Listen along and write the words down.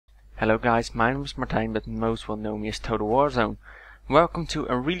Hello guys, my name is Martijn, but most will know me as Total Warzone. Welcome to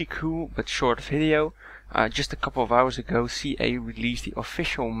a really cool but short video. Just a couple of hours ago CA released the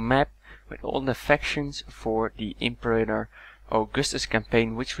official map with all the factions for the Imperator Augustus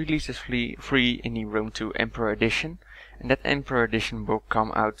campaign, which releases free in the Rome 2 Emperor Edition. And that Emperor Edition will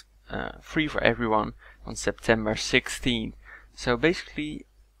come out free for everyone on September 16th. So basically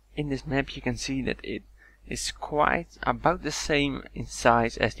in this map you can see that it is quite about the same in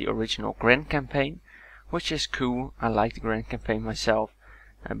size as the original Grand campaign, which is cool. I like the Grand campaign myself,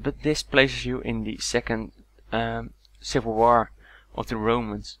 but this places you in the second civil war of the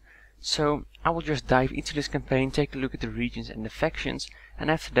Romans. So I will just dive into this campaign, take a look at the regions and the factions,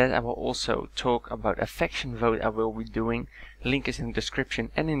 and after that I will also talk about a faction vote I will be doing. Link is in the description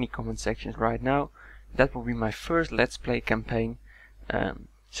and in the comment sections right now. That will be my first Let's Play campaign.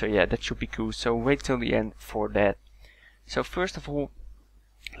 So yeah, that should be cool, so wait till the end for that. So first of all,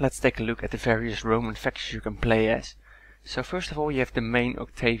 let's take a look at the various Roman factions you can play as. So first of all you have the main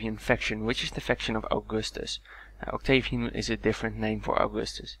Octavian faction, which is the faction of Augustus. Octavian is a different name for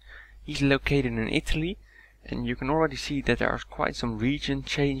Augustus. He's located in Italy, and you can already see that there are quite some region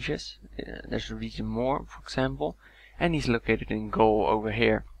changes. There's a region more, for example, and he's located in Gaul over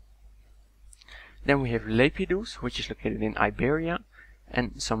here. Then we have Lepidus, which is located in Iberia,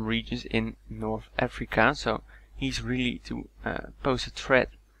 and some regions in North Africa, so he's really to pose a threat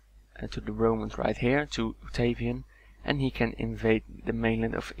to the Romans right here, to Octavian, and he can invade the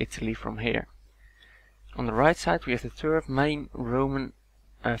mainland of Italy from here. On the right side we have the third main Roman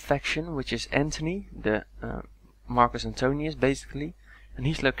faction, which is Antony, the Marcus Antonius basically, and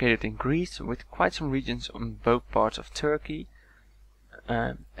he's located in Greece with quite some regions on both parts of Turkey,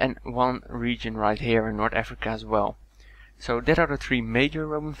 and one region right here in North Africa as well. So that are the three major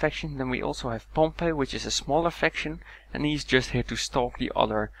Roman factions. Then we also have Pompey, which is a smaller faction, and he's just here to stalk the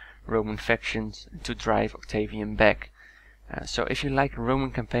other Roman factions to drive Octavian back. So if you like a Roman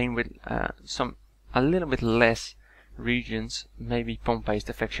campaign with a little bit less regions, maybe Pompey is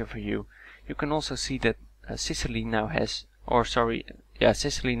the faction for you. You can also see that Sicily now has,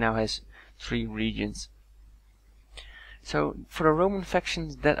 Sicily now has 3 regions. So for the Roman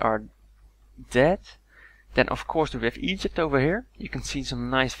factions that are dead, then of course we have Egypt over here. You can see some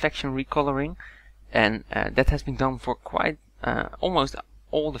nice faction recoloring, and that has been done for quite almost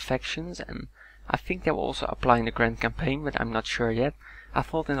all the factions, and I think that will also apply in the Grand campaign, but I'm not sure yet. I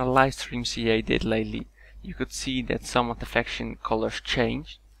thought in a live stream CA did lately you could see that some of the faction colors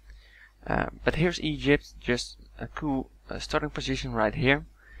changed. But here's Egypt, just a cool starting position right here.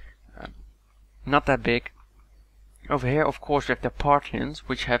 Not that big. Over here of course we have the Parthians,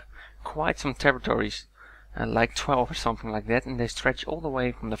 which have quite some territories. Like 12 or something like that, and they stretch all the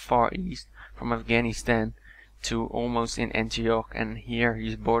way from the far east, from Afghanistan to almost in Antioch, and here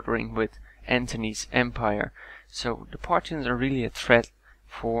he's bordering with Antony's empire. So the Parthians are really a threat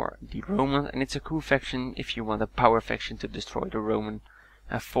for the Romans, and it's a cool faction if you want a power faction to destroy the Roman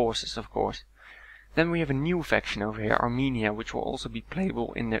forces, of course. Then we have a new faction over here, Armenia, which will also be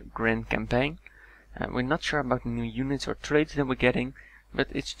playable in the Grand campaign. We're not sure about the new units or traits that we're getting, but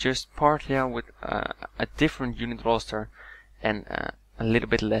it's just Parthia with a different unit roster and a little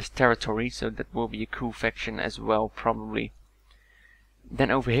bit less territory, so that will be a cool faction as well, probably. Then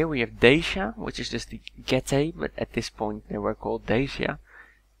over here we have Dacia, which is just the Getae, but at this point they were called Dacia,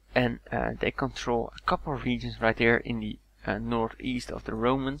 and they control a couple of regions right there in the northeast of the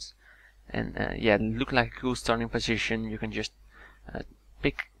Romans, and yeah, look like a cool starting position. You can just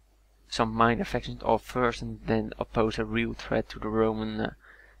pick some minor factions off first and then oppose a real threat to the Roman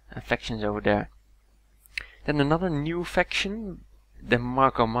factions over there. Then another new faction, the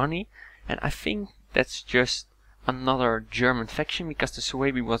Marcomanni, and I think that's just another German faction because the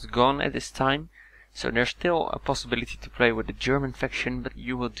Suebi was gone at this time, so there's still a possibility to play with the German faction, but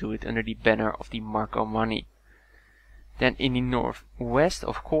you will do it under the banner of the Marcomanni. Then in the northwest,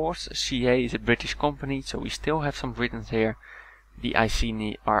 of course, CA is a British company, so we still have some Britons here. The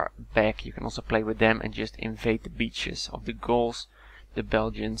Iceni are back. You can also play with them and just invade the beaches of the Gauls, the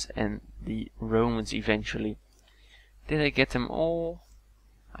Belgians and the Romans eventually. Did I get them all?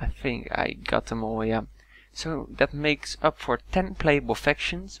 I think I got them all, yeah. So that makes up for 10 playable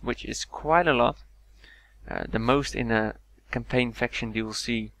factions, which is quite a lot. The most in a campaign faction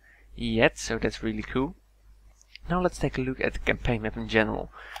DLC yet, so that's really cool. Now let's take a look at the campaign map in general.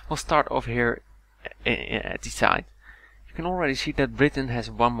 We'll start off here at the side. You can already see that Britain has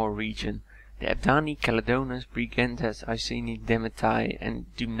one more region. The Abdani, Caledonus, Brigantes, Iceni, Demetai and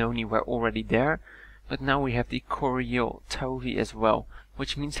Dumnoni were already there, but now we have the Coriol Tovi as well,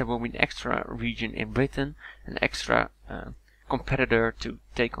 which means there will be an extra region in Britain, an extra competitor to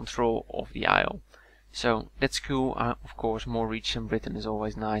take control of the isle. So that's cool. Of course, more regions in Britain is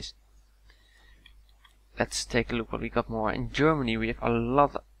always nice. Let's take a look what we got more. In Germany we have a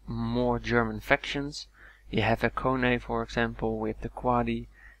lot more German factions. You have a Kone, for example, we have the Quadi,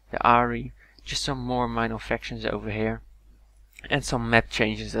 the Ari, just some more minor factions over here. And some map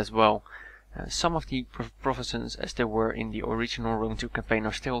changes as well. Some of the provinces as they were in the original Rome 2 campaign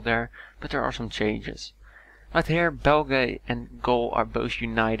are still there, but there are some changes. Right here, Belgae and Gaul are both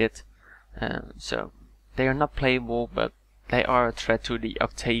united, so they are not playable, but they are a threat to the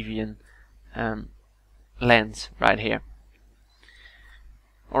Octavian lands right here.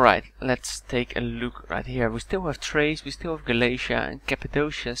 Alright, let's take a look right here. We still have Thrace, we still have Galatia, and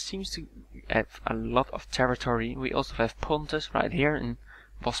Cappadocia seems to have a lot of territory. We also have Pontus right here in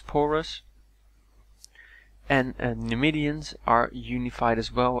Bosporus. And Numidians are unified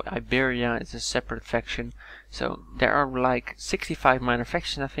as well. Iberia is a separate faction. So there are like 65 minor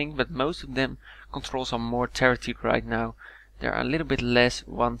factions, I think, but most of them control some more territory right now. There are a little bit less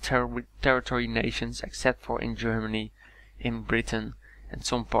one territory nations, except for in Germany, in Britain, and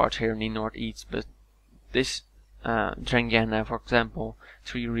some parts here in the northeast. But this Dranghena, for example,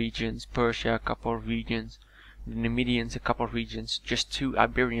 3 regions, Persia, a couple of regions, the Numidians, a couple of regions, just 2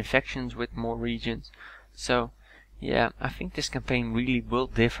 Iberian factions with more regions. So yeah, I think this campaign really will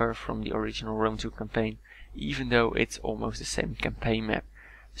differ from the original Rome 2 campaign, even though it's almost the same campaign map.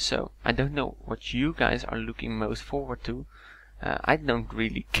 So I don't know what you guys are looking most forward to. I don't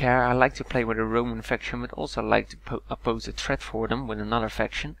really care. I like to play with a Roman faction, but also like to oppose a threat for them with another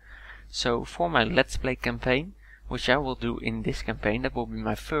faction. So for my Let's Play campaign, which I will do in this campaign, that will be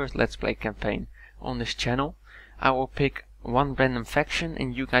my first Let's Play campaign on this channel, I will pick one random faction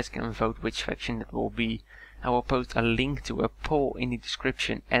and you guys can vote which faction that will be. I will post a link to a poll in the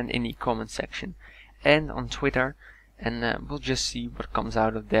description and in the comment section and on Twitter, and we'll just see what comes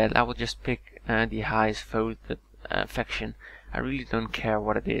out of that. I will just pick the highest voted faction. I really don't care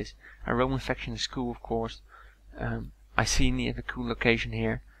what it is. A Roman faction is cool, of course. Iceni have a cool location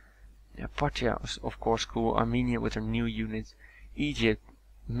here. Parthia is of course cool. Armenia with her new units. Egypt,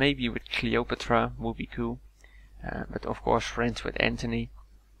 maybe with Cleopatra, would be cool. But of course France with Antony.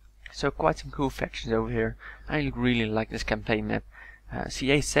 So quite some cool factions over here. I really like this campaign map.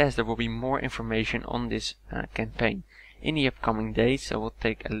 CA says there will be more information on this campaign in the upcoming days, so we'll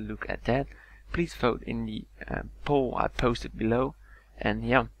take a look at that. Please vote in the poll I posted below, and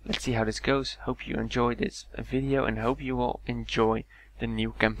yeah, let's see how this goes. Hope you enjoyed this video and hope you will enjoy the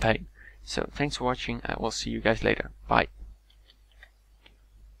new campaign. So thanks for watching. I will see you guys later. Bye.